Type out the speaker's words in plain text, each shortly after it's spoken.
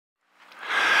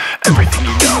Everything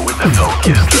you know in the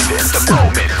focus, live in the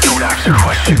moment. Don't ask your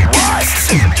question why.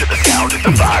 Listen to the sound of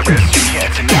the virus. You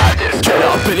can't deny this. Get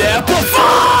up and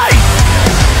amplify.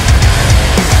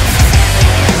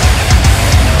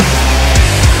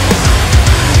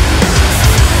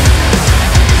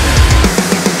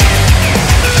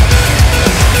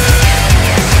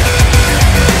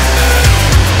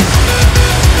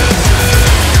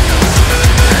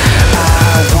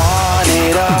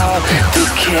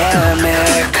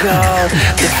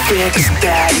 The fix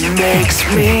that makes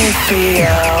me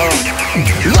feel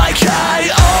like I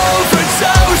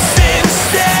overdose in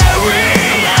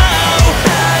stereo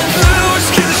and lose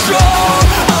control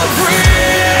of real.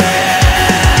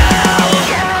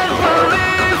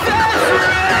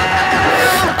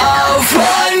 Of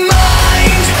one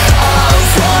mind, of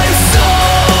one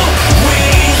soul, we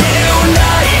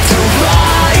unite to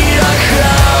write a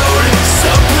code.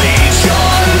 So please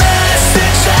your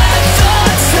message at the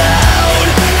town,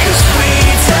 'cause we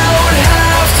don't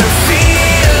have to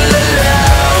feel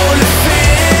alone,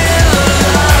 feel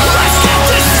alone. Let's get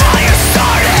this fire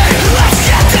started. Let's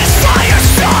get this fire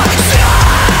started.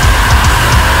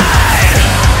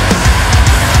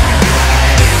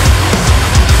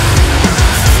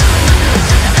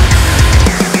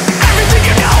 Everything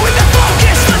you know in the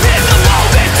focus, live in the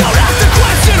moment. Don't have to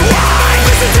question why.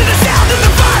 Listen to the sound of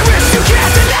the virus. You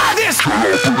can't deny this.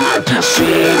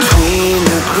 between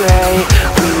the gray.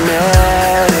 We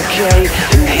medicate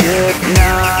in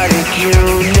hypnotic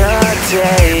unity.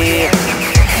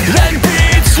 And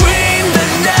between the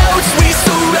notes we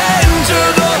surrender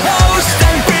the host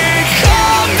and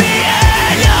become the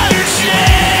energy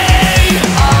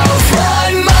of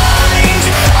one mind,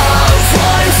 of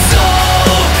one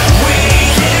soul. We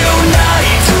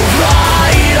unite to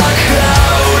write a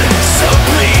code. So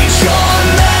please your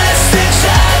message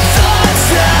at the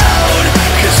town,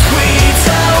 'cause we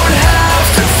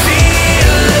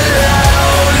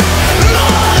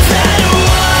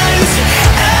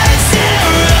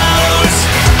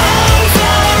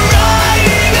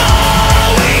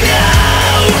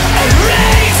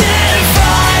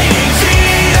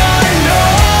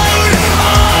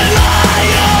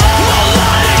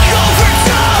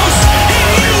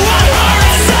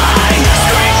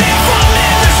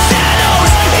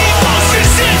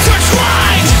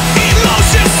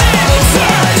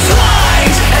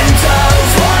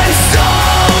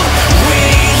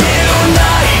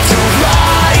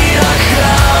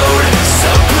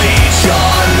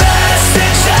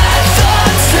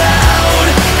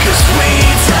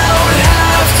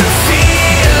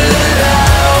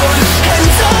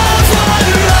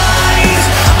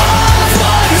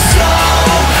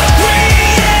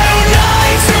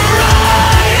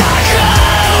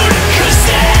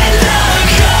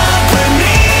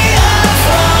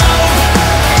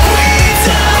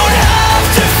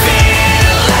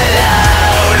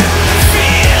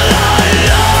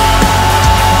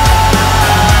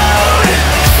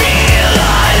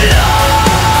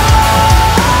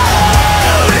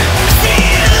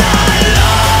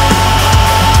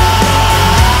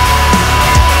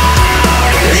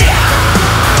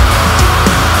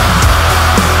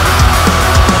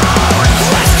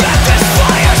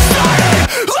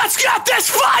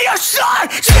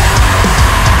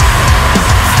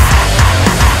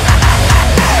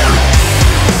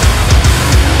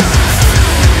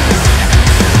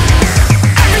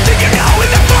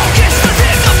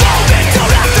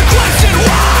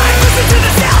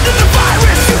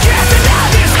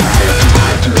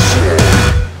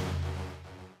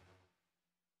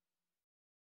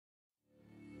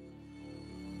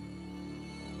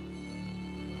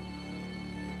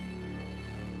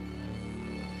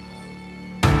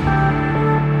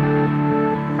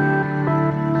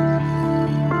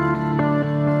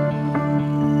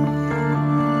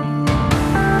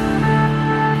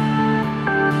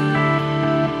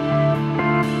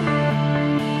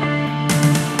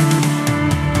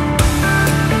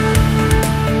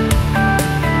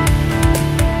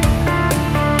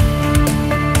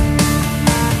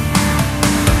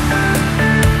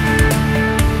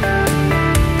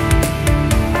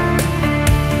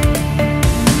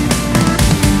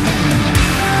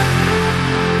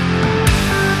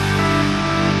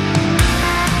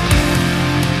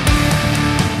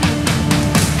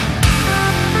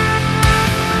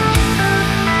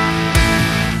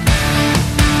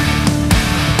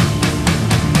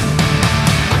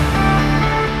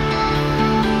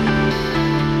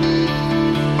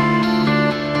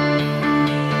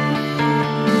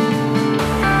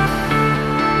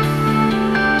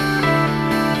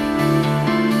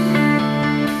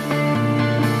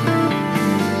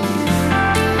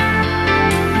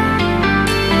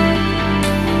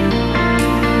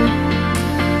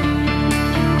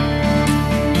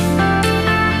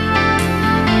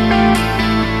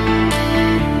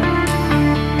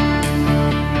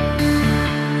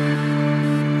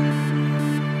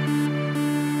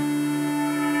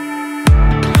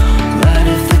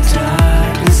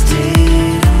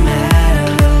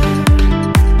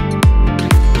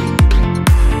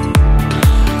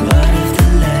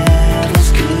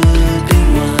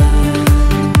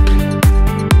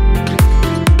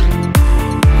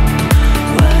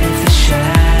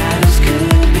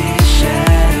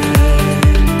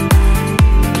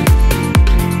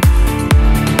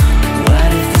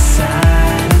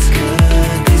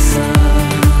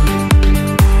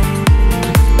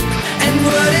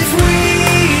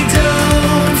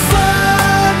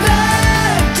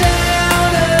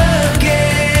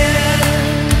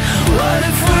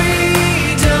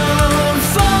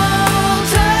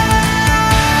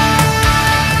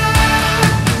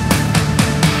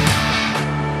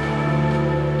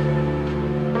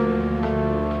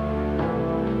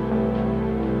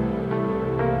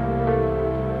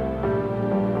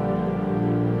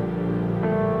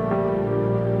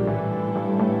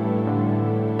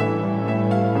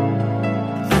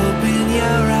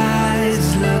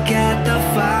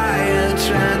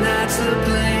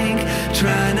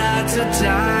to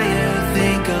tire,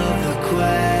 think of the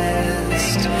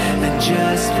quest and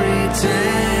just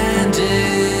pretend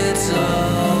it's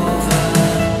over.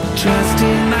 Trust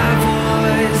in my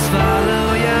voice, follow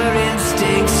your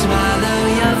instincts, swallow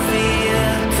your fear.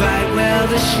 Fight while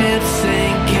the ships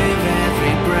sink, give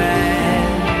every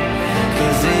breath,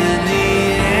 'cause in the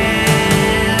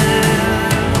end,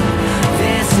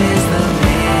 this is the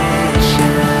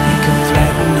mission. We can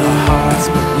threaten our hearts,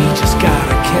 but we just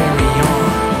gotta carry on.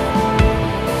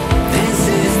 This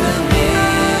is the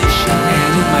mission.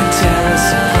 And it might tear us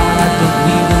apart, but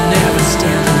we will never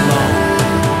stand alone.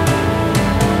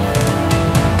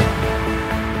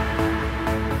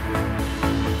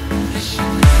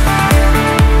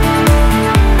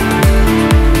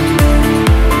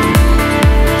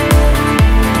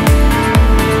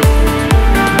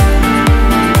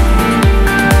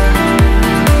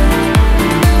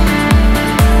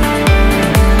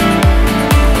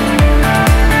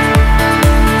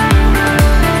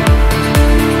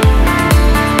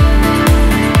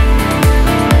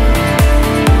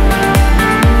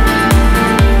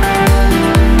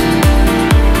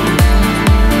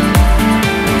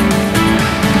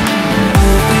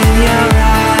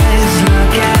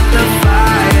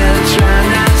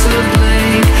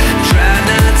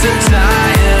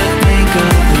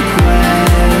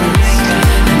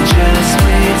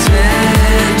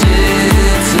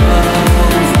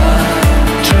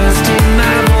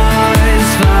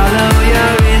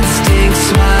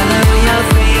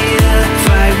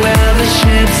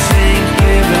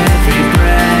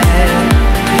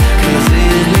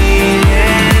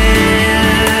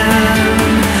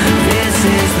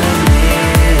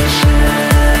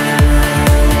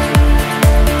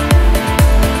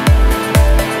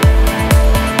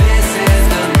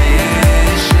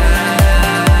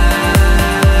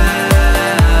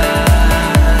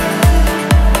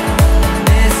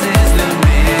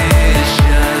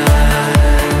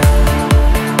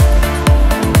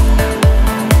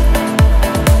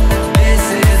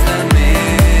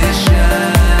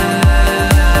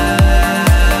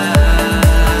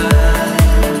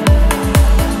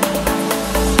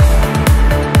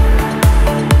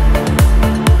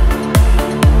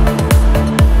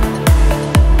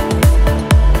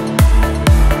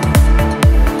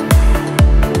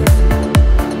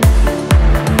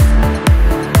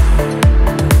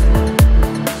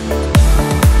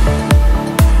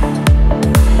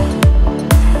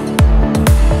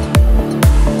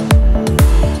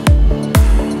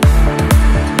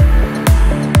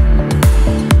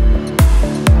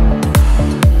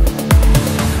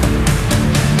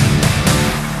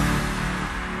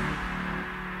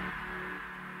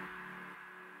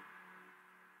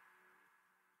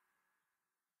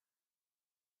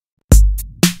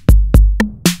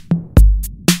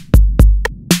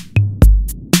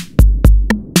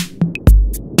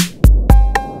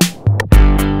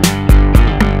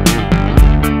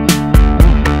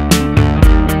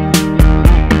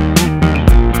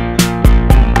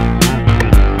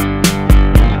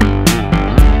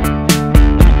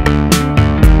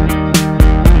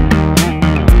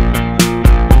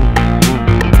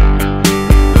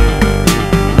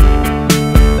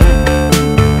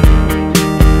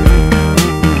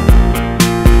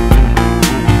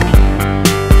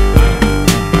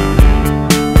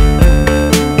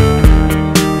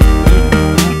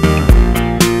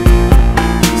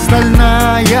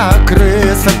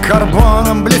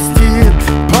 Карбоном блестит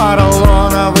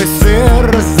поролоновый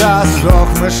сыр, засох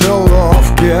в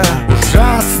мышеловке.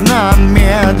 Ужасно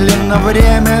медленно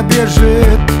время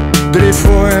бежит,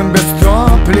 дрейфуем без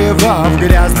топлива в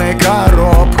грязной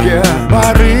коробке.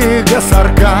 Барыга с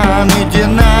аркан и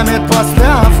динамит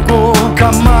поставку.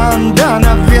 Команда,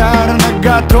 наверное,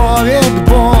 готовит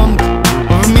бунт.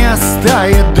 Вместо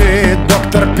еды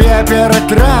доктор Пеппер и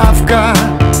травка.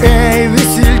 Эй,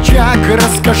 весельчак,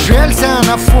 раскошелься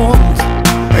на фунт.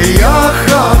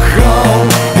 Йо-хо-хо,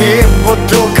 и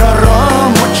бутылка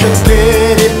рому,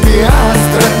 4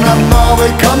 пиастры на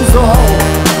новый камзол.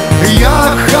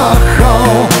 Йо-хо-хо,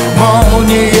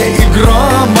 молнии и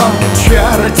громом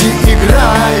черти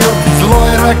играют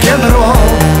злой рок-н-ролл.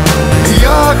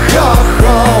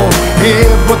 Йо-хо-хо, и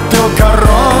бутылка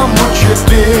рому,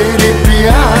 4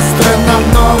 пиастры на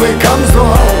новый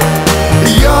камзол.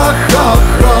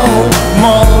 Йо-хо-хо,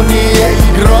 молния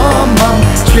и громом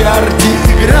черти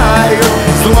играют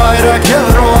злой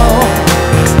рок-н-ролл.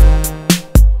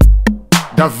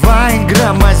 Давай,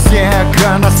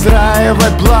 громозека,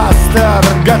 настраивай бластер.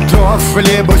 Готов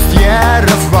ли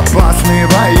бустьеров в опасный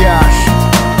вояж?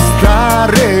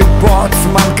 Старый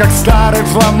боцман, как старый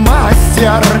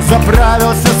фломастер,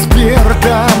 заправился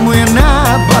спиртом и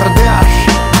на абордаж.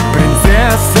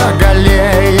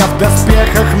 Басагалея в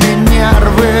доспехах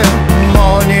Минервы,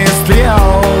 молнии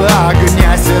стрел,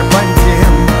 огня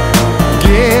серпантин.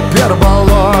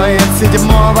 Гиперболоид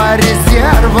седьмого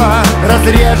резерва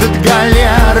разрежет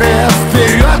галеры,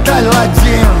 вперед,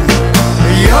 Аладдин!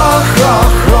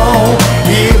 Йо-хо-хо,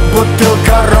 и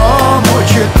бутылка рому,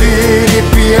 4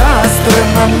 пиастры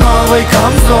на новый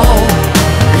камзол.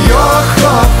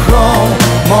 Йо-хо-хо,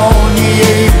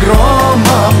 молнией и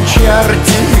громом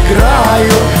черти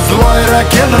играют злой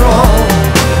рок-н-ролл.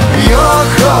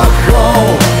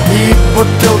 Йо-хо-хо, и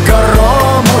бутылка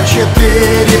рому, 4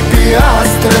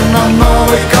 пиастры на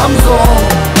новый камзол.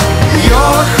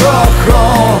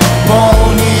 Йо-хо-хо,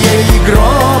 молнией и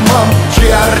громом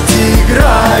черти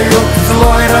играют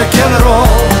злой рок-н-ролл.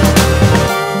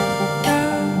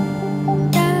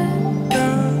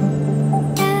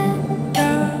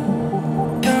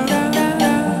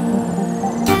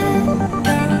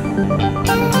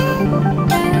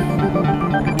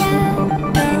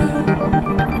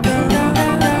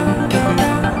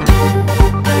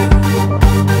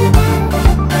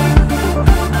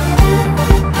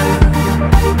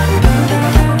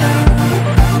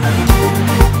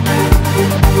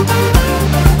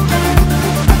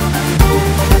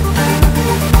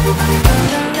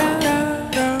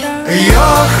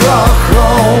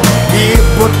 Йо-хо-хо, и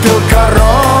бутылка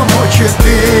рому,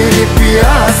 4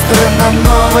 пиастры на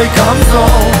новый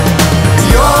камзол.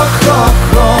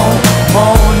 Йо-хо-хо,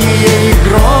 молнией и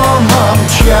громом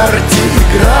черти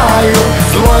играют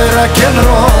злой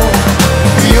рок-н-ролл.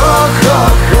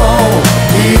 Йо-хо-хо,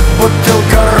 и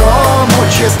бутылка рому,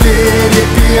 4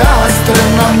 пиастры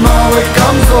на новый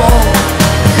камзол.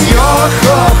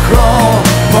 Йо-хо-хо,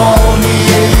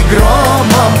 молнией и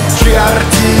громом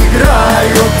черти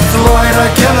играют злой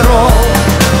рок-н-ролл.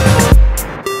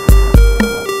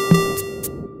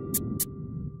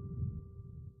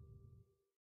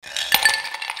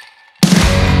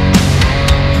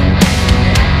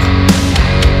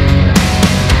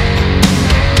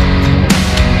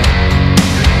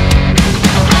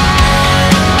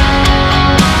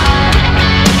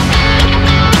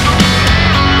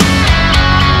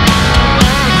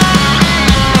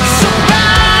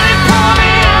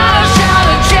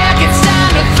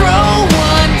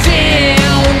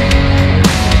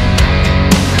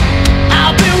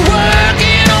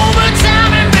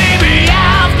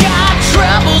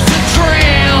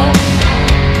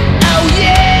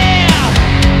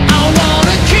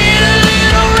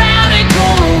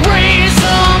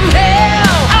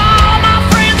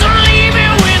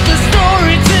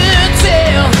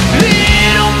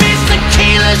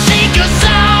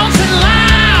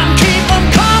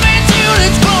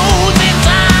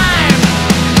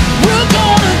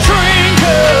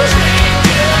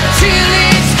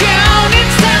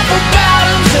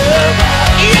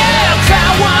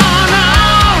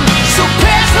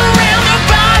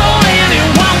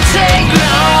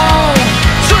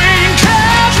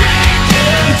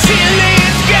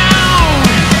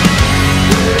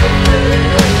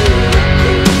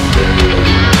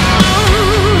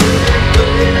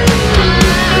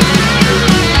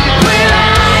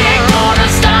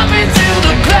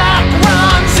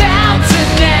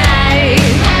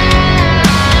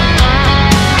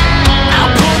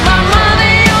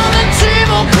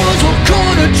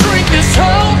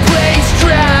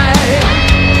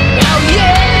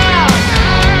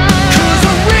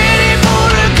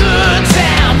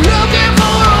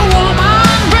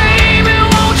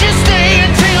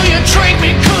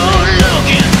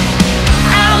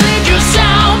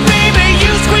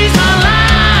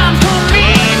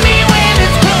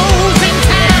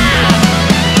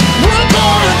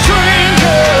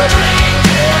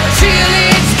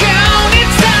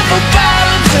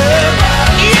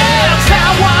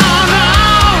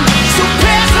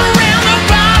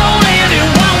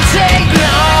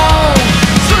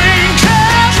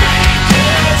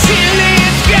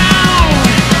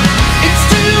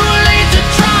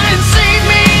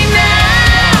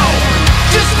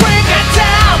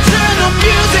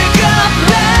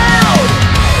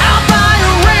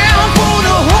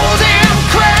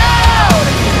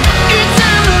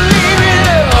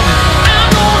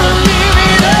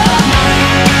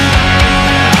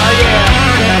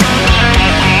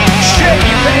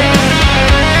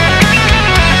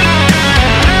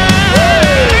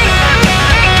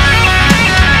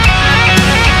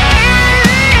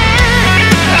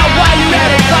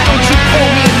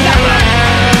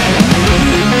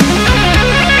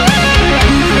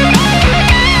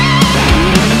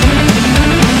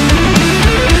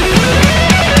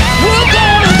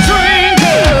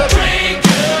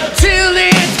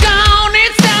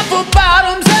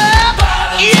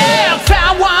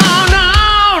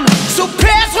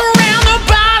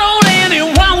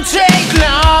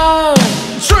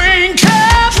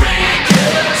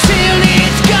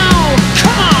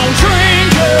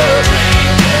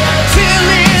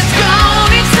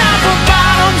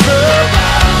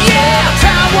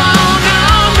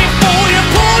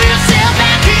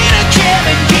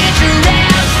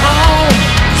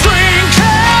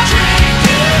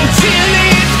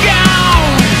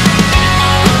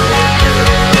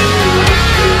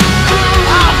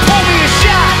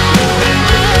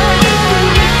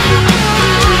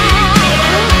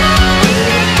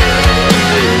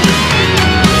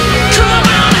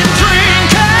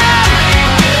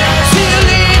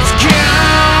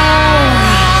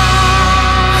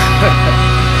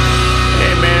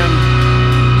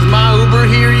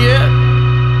 here yet?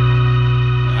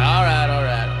 All right.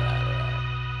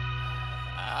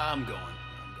 I'm going.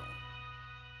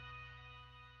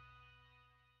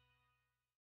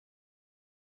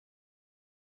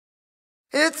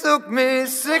 It took me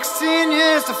 16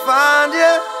 years to find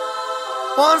you,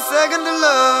 1 second to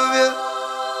love you,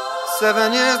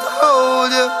 7 years to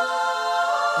hold you,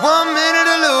 1 minute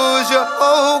to lose you.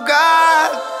 Oh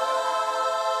God,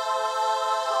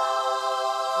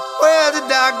 where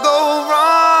did I go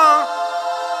wrong?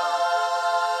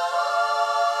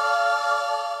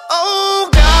 Oh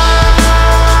God.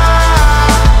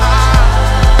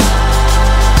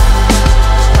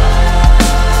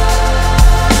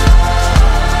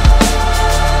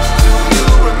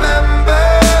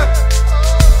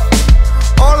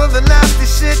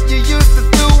 Shit you used to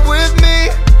do with me,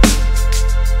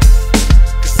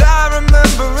 'cause I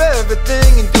remember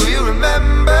everything. And do you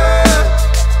remember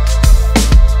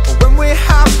when we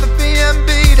hopped the BNB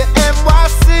to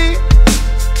NYC?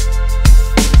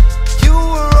 You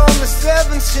were only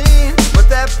 17, but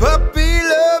that puppy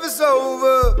love is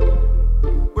over.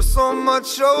 We're so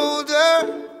much older.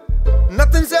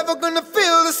 Nothing's ever gonna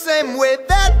feel the same way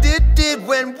that it did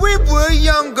when we were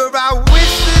younger. I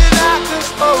wish that I could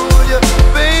hold you,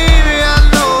 baby. I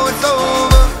know it's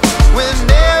over. We're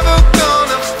never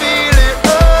gonna feel it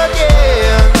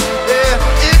again.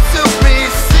 Yeah, it took me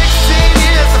 16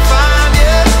 years to find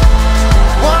you,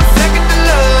 1 second to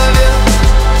love you,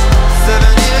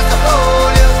 7 years to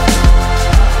hold you,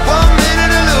 1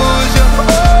 minute to lose you.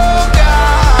 Oh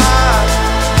God,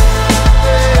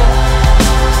 yeah.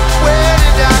 Where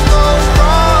did I go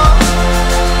wrong?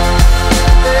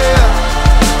 Yeah.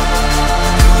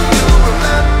 Do you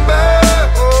remember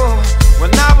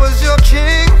when I was your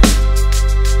king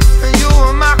and you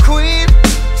were my queen?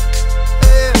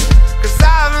 Yeah. 'Cause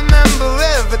I remember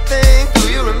everything. Do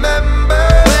you remember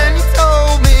when you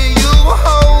told me you were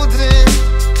holding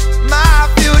my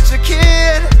future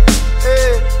kid?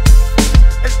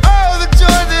 Yeah. And all the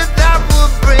joy that that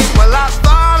would bring. Well, I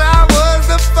thought I was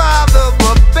the father,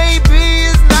 but baby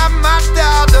is not my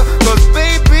daughter. 'Cause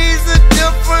baby's a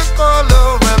different color,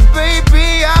 and baby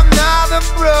I'm not a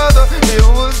brother. It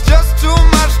was just too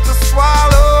much to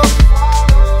swallow.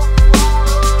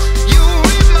 You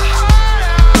ripped my heart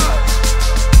out,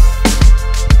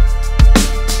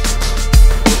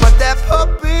 but that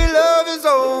puppy love is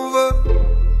over.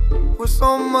 We're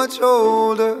so much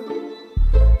older.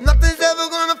 Nothing's ever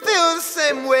gonna feel the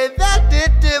same way that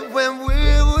it did when we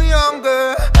were younger.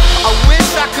 I wish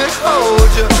I could hold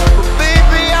you, but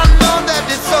baby I know that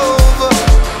it's over.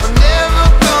 I'm never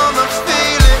gonna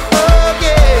feel it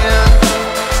again.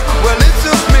 Well, it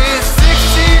took me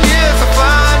 16 years to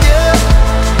find you,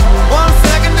 1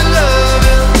 second to love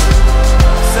you,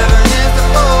 7 years to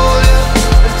hold you,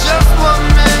 and just 1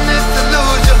 minute to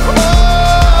lose you.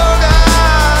 Oh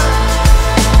God,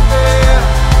 yeah.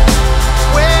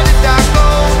 Where did I go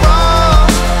wrong?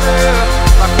 Yeah.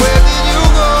 Like where did you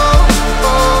go?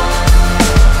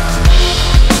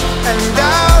 And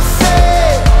I'll say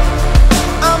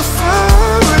I'm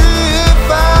sorry if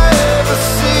I ever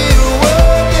see you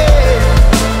again.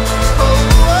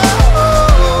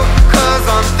 Oh, 'cause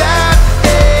on that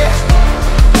day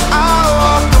I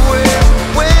walked away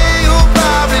when you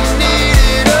probably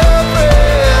needed a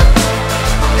friend.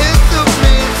 It took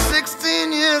me 16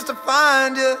 years to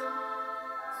find you,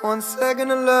 1 second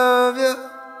to love you.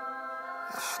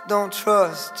 I don't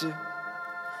trust you,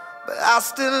 but I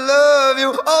still love you.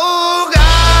 Oh God,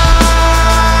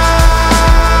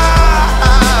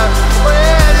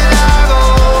 where did I go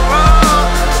wrong?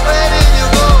 Where did you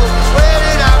go? Where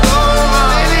did I go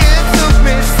wrong? Maybe it took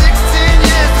me 16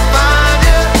 years to find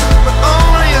you, but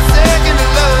only a second to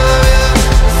love you,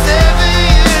 7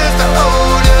 years to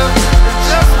hold you, and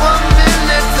just 1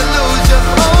 minute to lose you.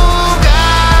 Oh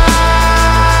God,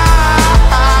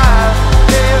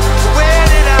 yeah. Where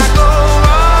did I go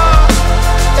wrong?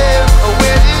 Yeah.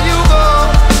 Where did you go?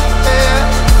 Yeah.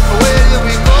 Where did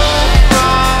we go?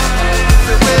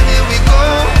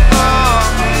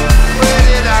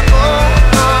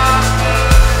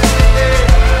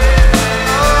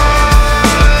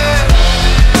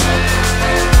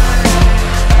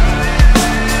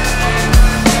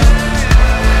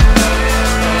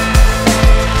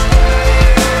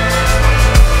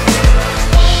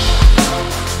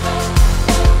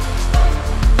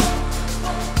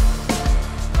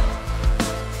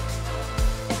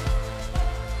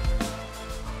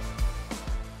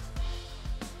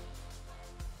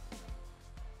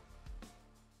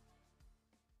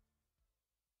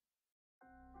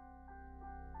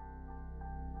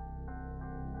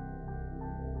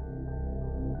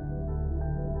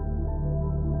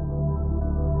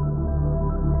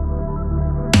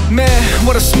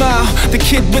 what a smile. The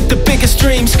kid with the biggest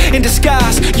dreams in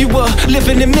disguise. You were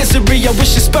living in misery, I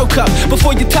wish you spoke up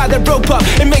before you tie that rope up.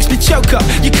 It makes me choke up.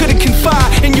 You couldn't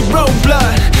confide in your own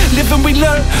blood. Live and we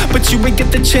learn, but you ain't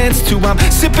get the chance to. I'm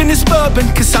sipping this bourbon,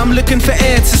 cause I'm looking for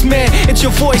answers, man. It's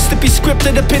your voice to be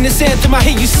scripted up in this anthem. I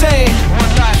hear you saying,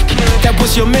 one life, kid. That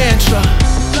was your mantra.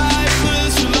 Life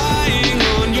was relying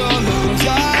on your love.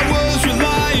 I was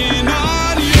relying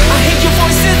on you. I hear your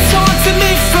voice, it's haunting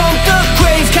me from the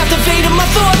grave, captivating my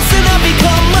thoughts and I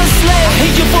become a slave. I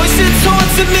hear your voice, it's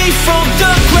haunting me from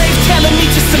the grave, telling me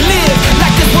just to live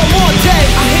like there's one more day.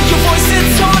 I hear your voice,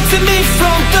 it's haunting me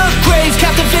from the grave,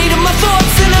 captivating my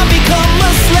thoughts and I become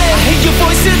a slave. I hear your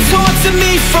voice, it's haunting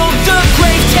me from the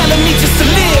grave, telling me just to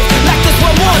live like there's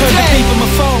one more day. I heard the beep on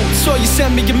my phone, saw you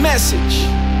send me a message.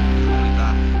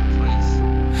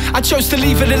 I chose to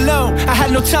leave it alone, I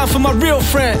had no time for my real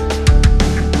friend.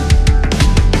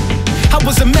 I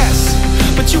was a mess,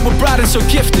 but you were bright and so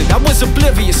gifted. I was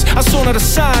oblivious, I saw not a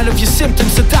sign of your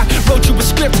symptoms. The doc wrote you a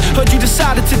script, heard you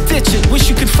decided to ditch it. Wish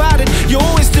you confided, you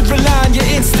always did rely on your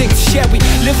instincts. Yeah, we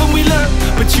live and we learn,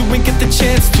 but you ain't get the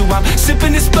chance to. I'm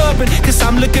sipping this bourbon, cause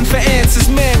I'm looking for answers,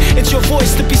 man. It's your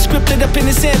voice to be scripted up in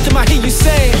this anthem. I hear you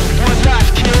saying, one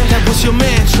life, kid. That was your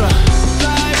mantra.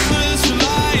 Life was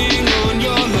relying on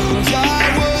your love.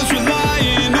 I was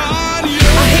relying on you.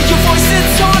 I hear your voice,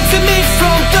 it's haunting me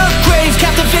from the grave,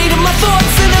 captivating my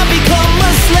thoughts and I become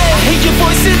a slave. I hear your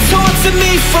voice, it's haunting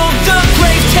me from the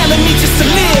grave, telling me just to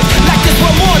live like there's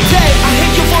one more day. I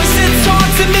hear your voice, it's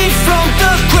haunting me from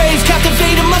the grave,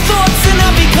 captivating my thoughts and I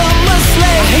become a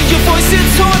slave. I hear your voice,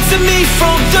 it's haunting me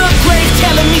from the grave,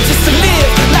 telling me just to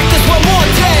live like there's one more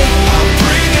day. I'm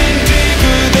breathing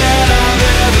deeper than I've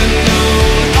ever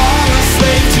known. I'm a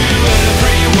slave to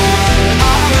everyone.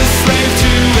 I'm a slave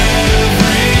to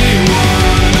everyone.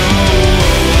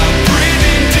 Oh, I'm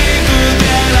breathing deeper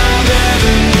than I've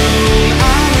ever known.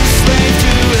 I'm a slave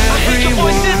to everyone. I hear your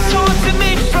voice, it's haunting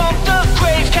me from the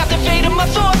grave, captivating my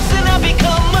thoughts and I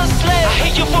become a slave. I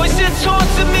hear your voice, it's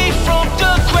haunting me from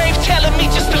the grave, telling me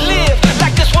just to live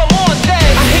like there's one more day.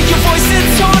 I hear your voice,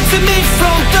 it's haunting me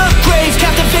from the grave,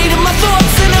 captivating my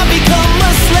thoughts and I become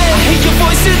a slave. I hear your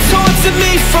voice, it's haunting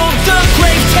me from the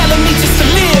grave, telling me just to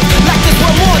live like there's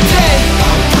one more day.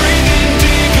 I'm breathing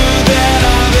deeper than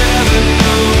I've ever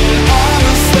known. I'm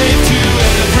a slave to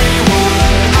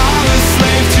everyone. I'm a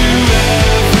slave to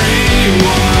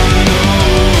everyone.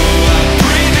 Oh, I'm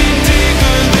breathing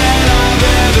deeper than I've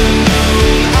ever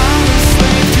known. I'm a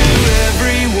slave to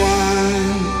everyone.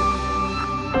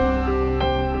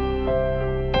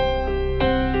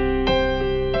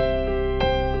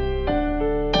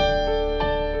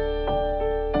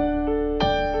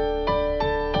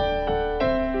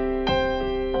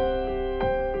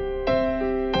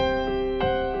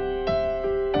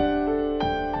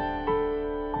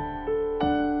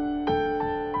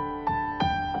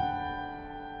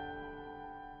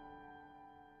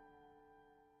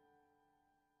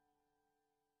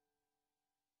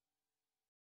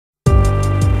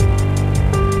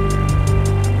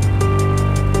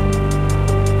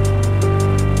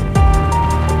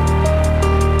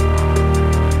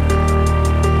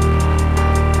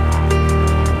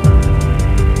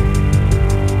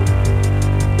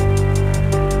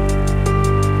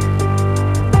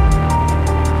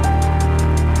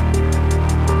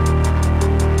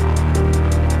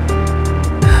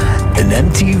 An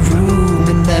empty room,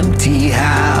 an empty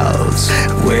house.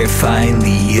 We're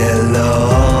finally alone.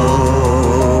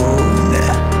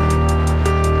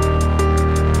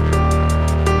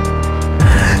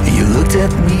 You looked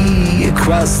at me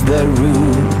across the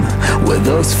room with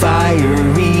those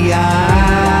fiery eyes.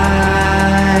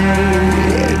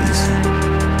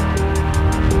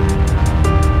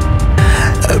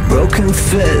 A broken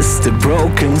fist, a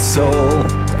broken soul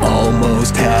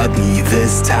almost had me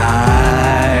this time.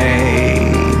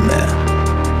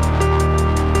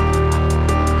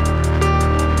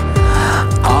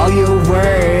 All your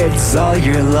words, all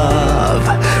your love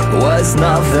was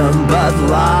nothing but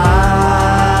lies.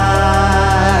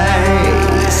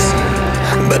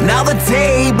 But now the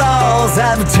tables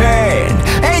have turned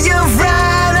and you've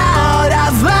run out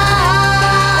of life.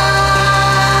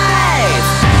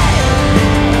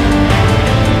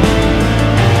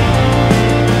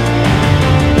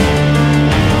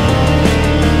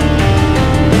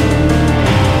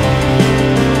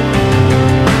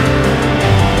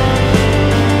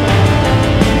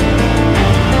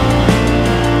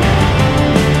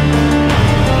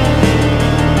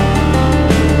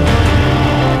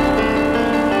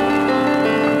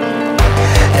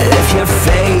 If you're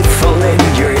faithful in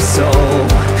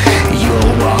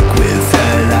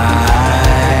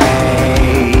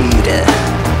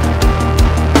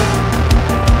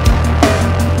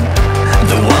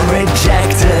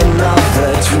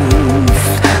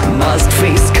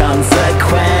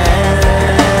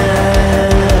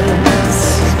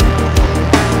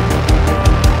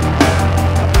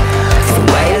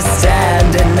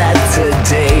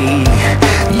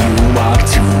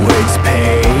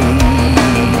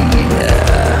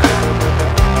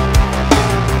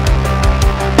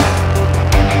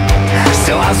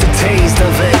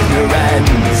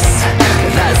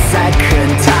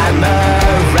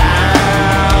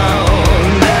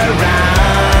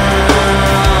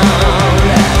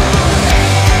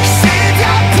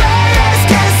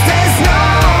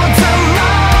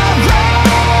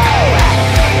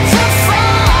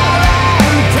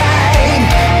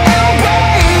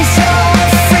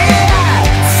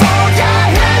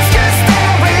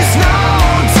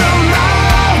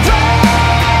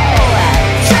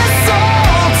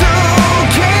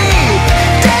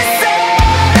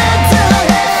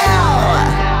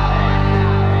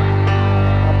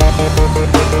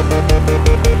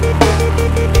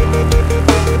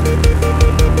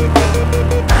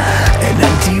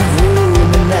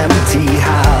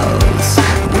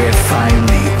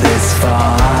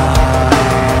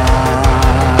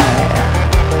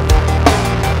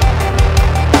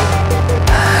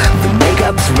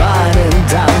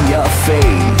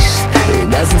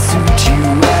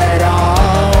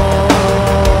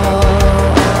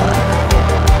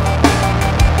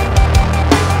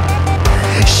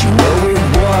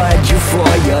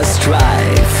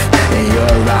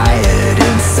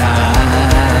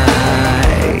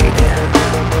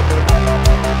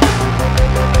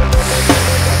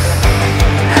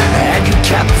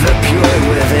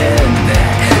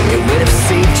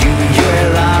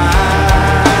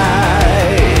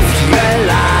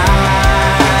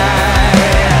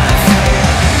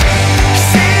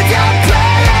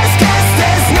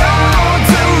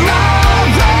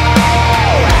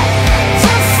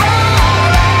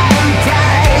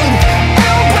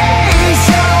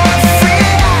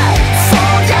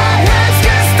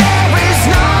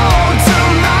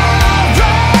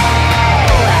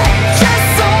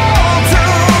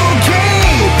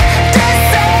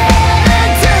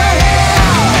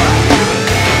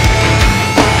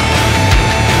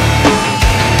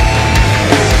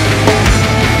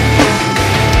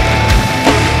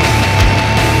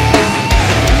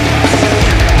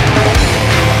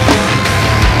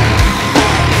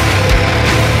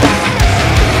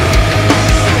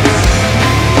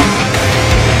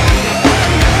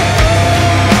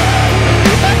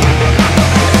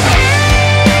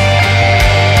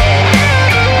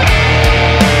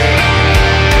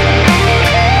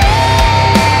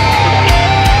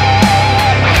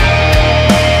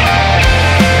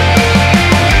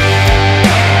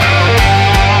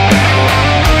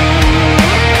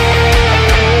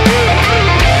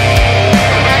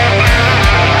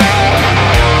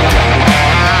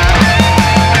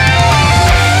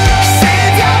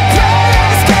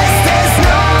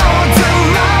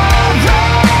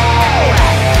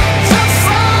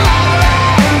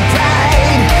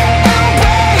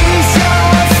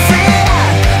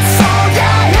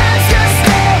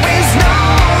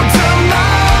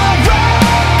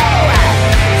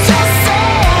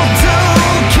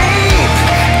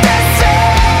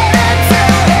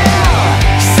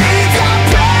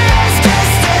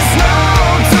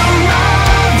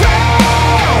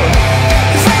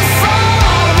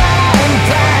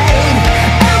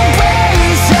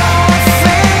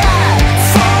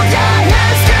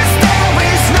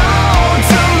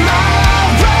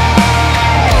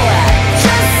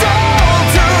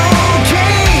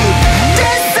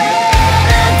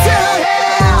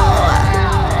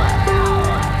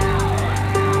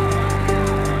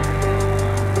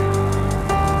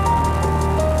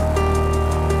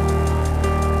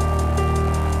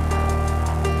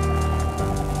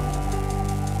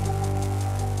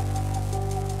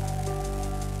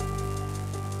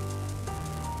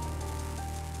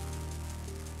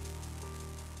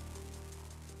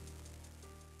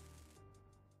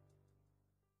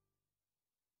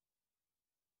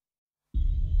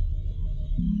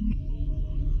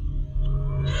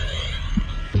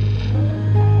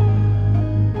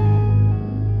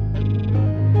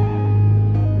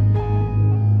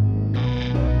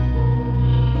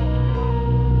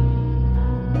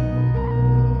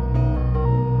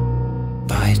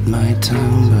Bite my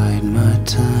tongue, bide my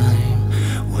time,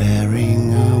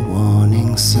 wearing a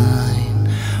warning sign.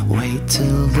 Wait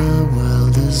till the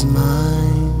world is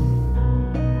mine.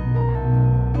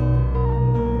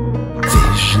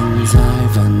 Visions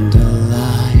I've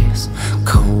underlies,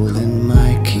 cold in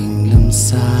my kingdom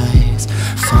size.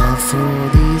 Fall through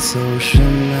these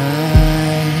ocean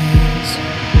eyes.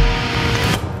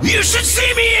 You should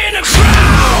see me in a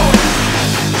crowd.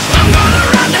 I'm gonna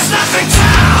run this nothing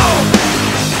town.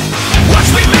 Watch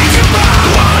me make it bow.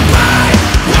 One by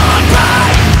one by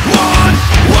one,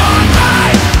 one by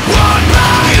one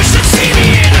by. You should see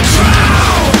me in a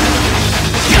crowd.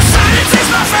 Your silence is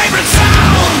my favorite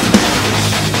sound.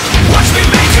 Watch me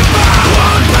make it bow.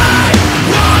 One by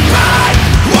one by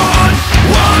one,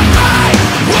 one by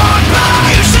one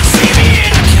by. You should see me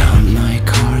in a Count my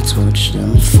cards, watch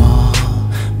them fall.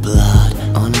 Blood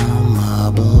on a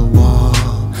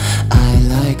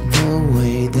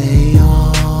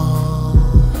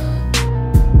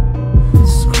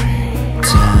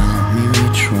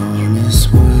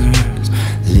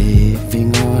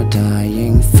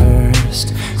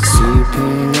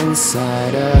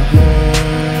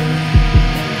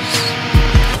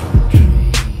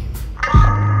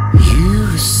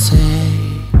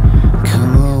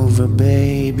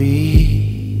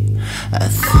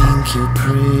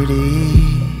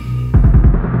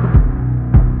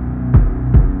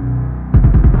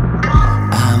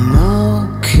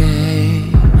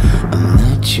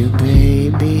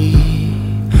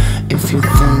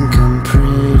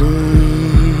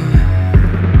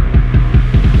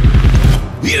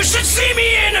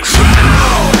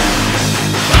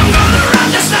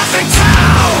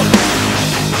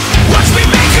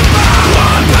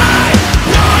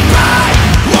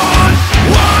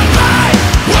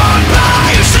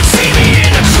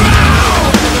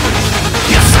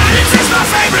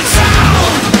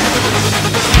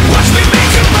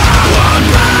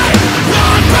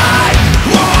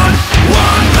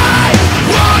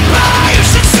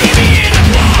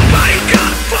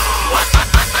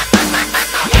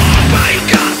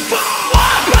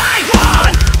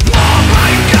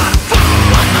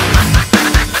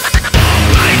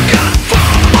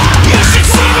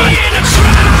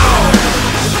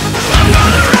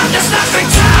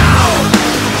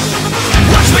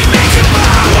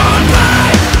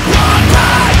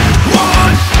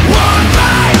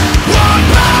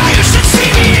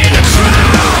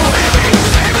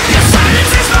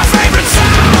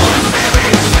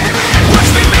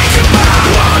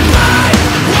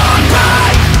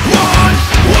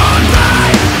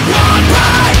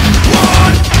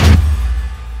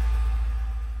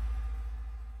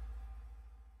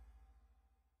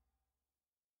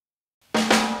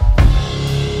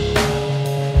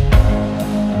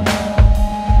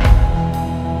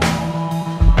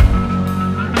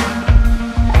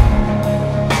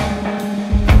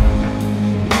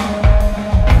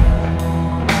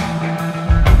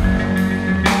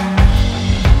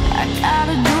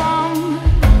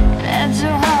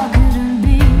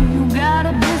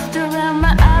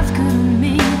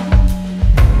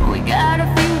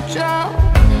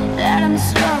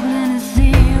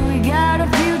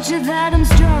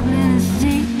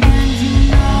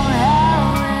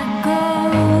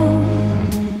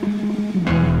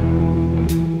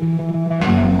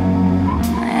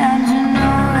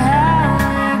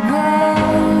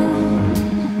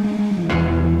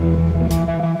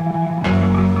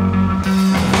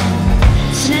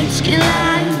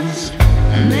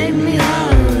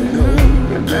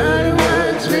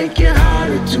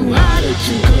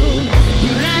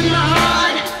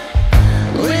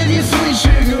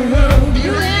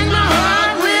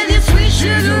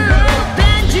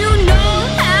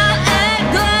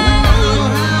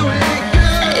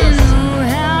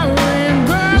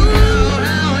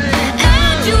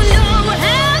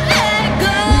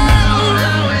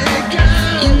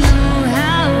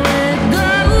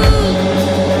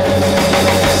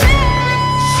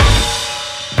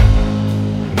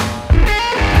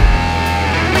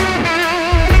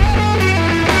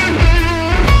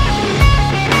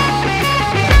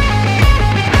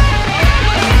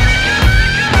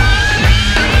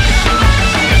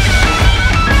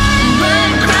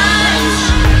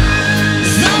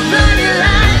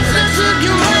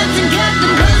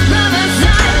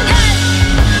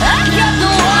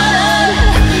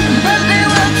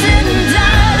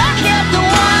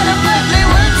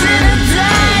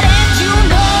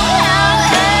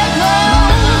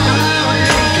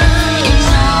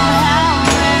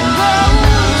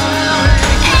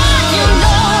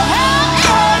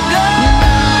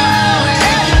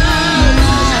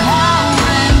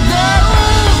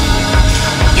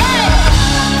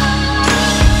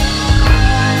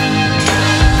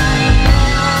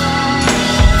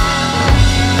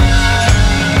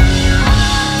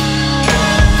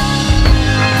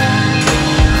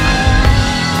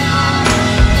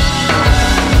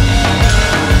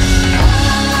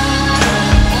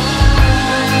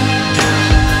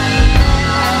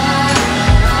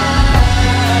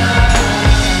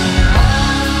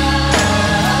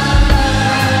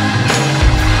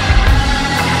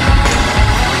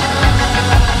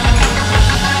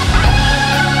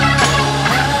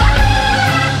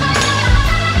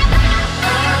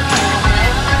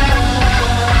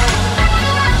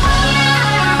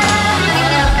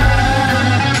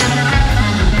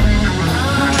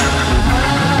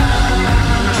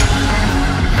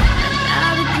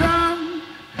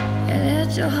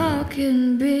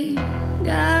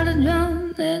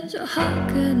So how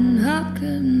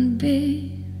couldn't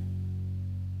be?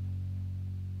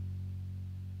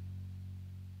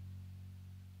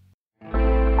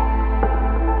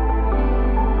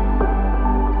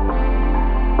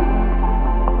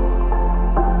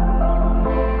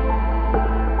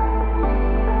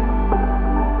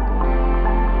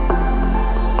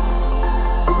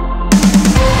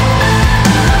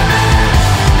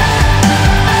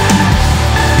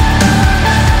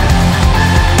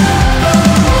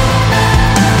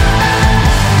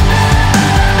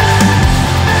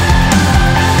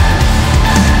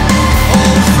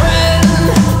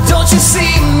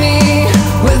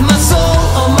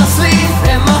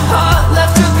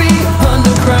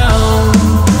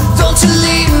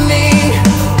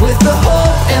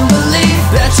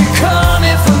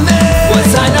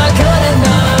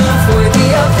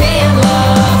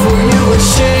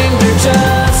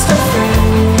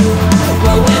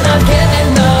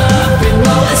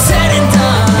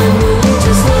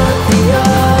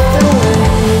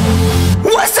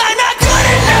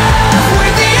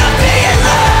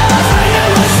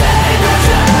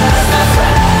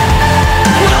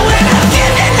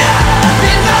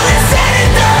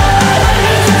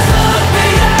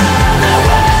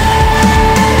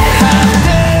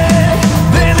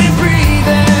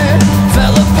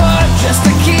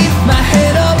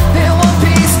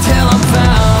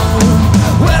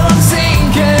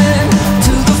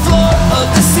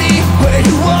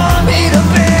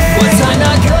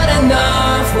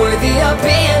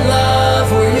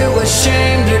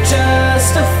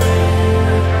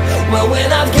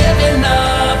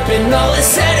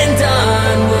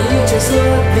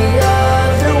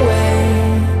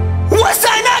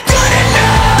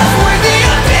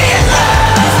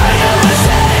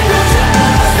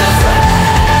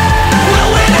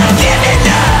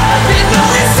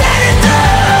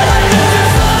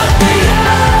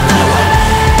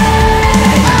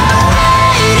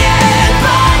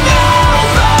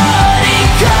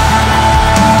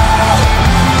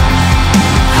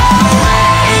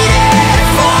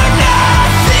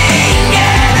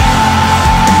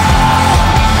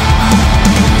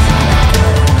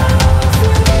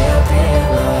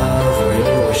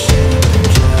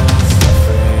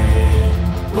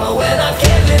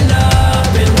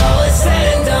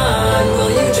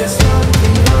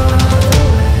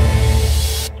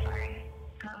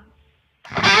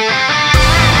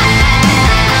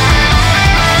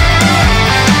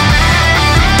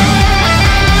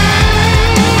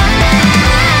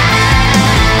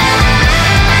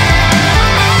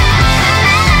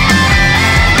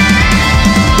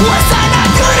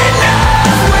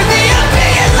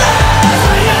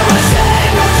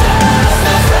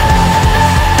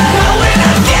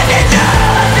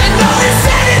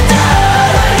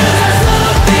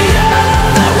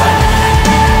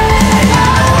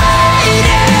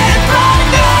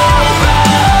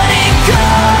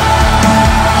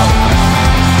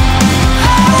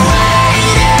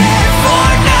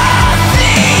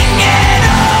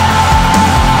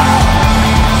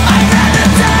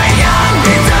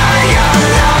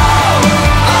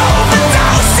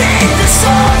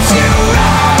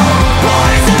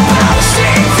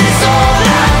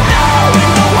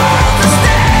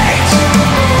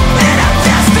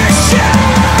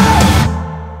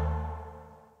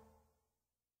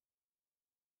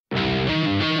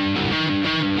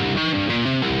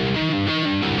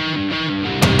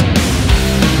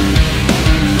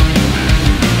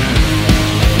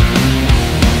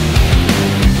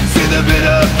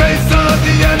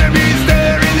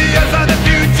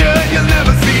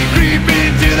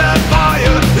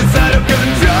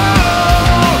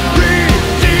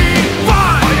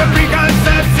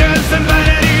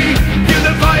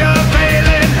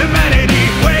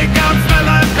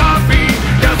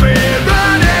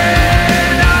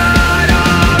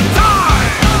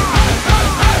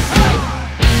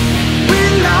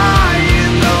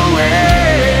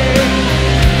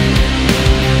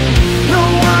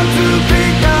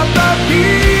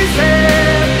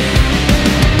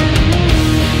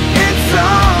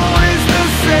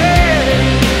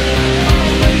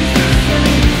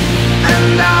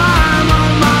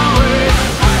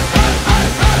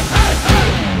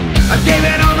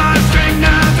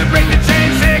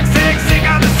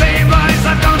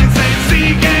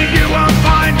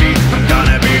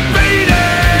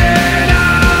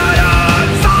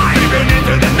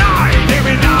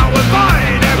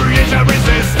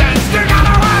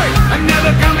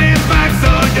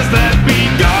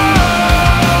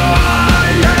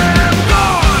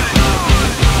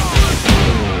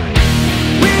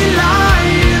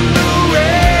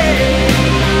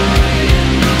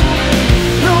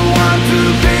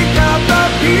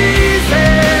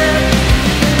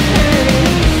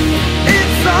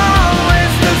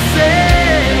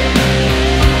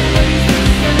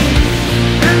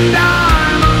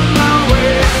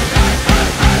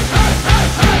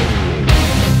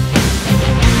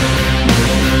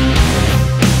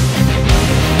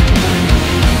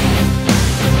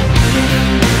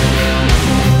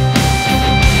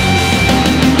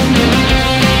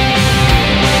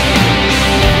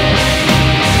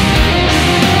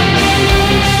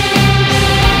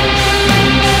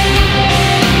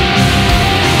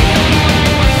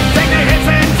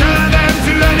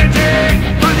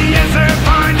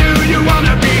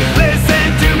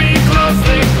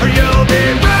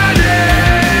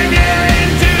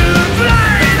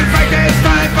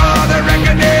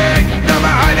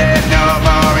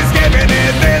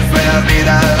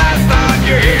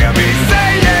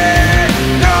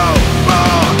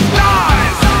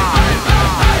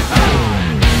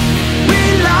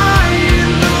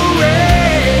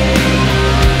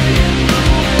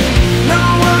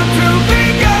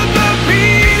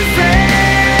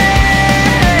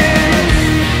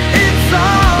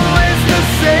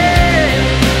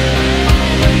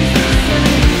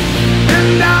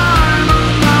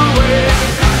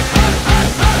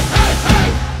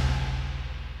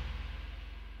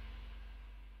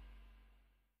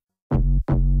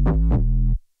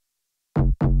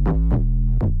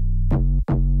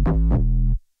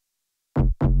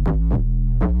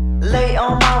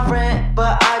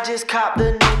 just copped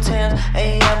the new Timbs,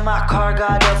 and yeah, my car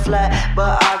got a flat,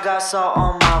 but I got salt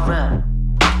on my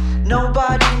rim.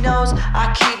 Nobody knows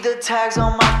I keep the tags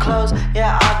on my clothes.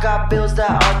 Yeah, I got bills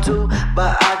that are due,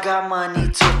 but I got money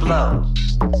to blow.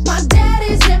 My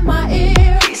daddy's in my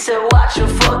ear. He said, watch your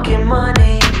fucking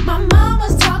money.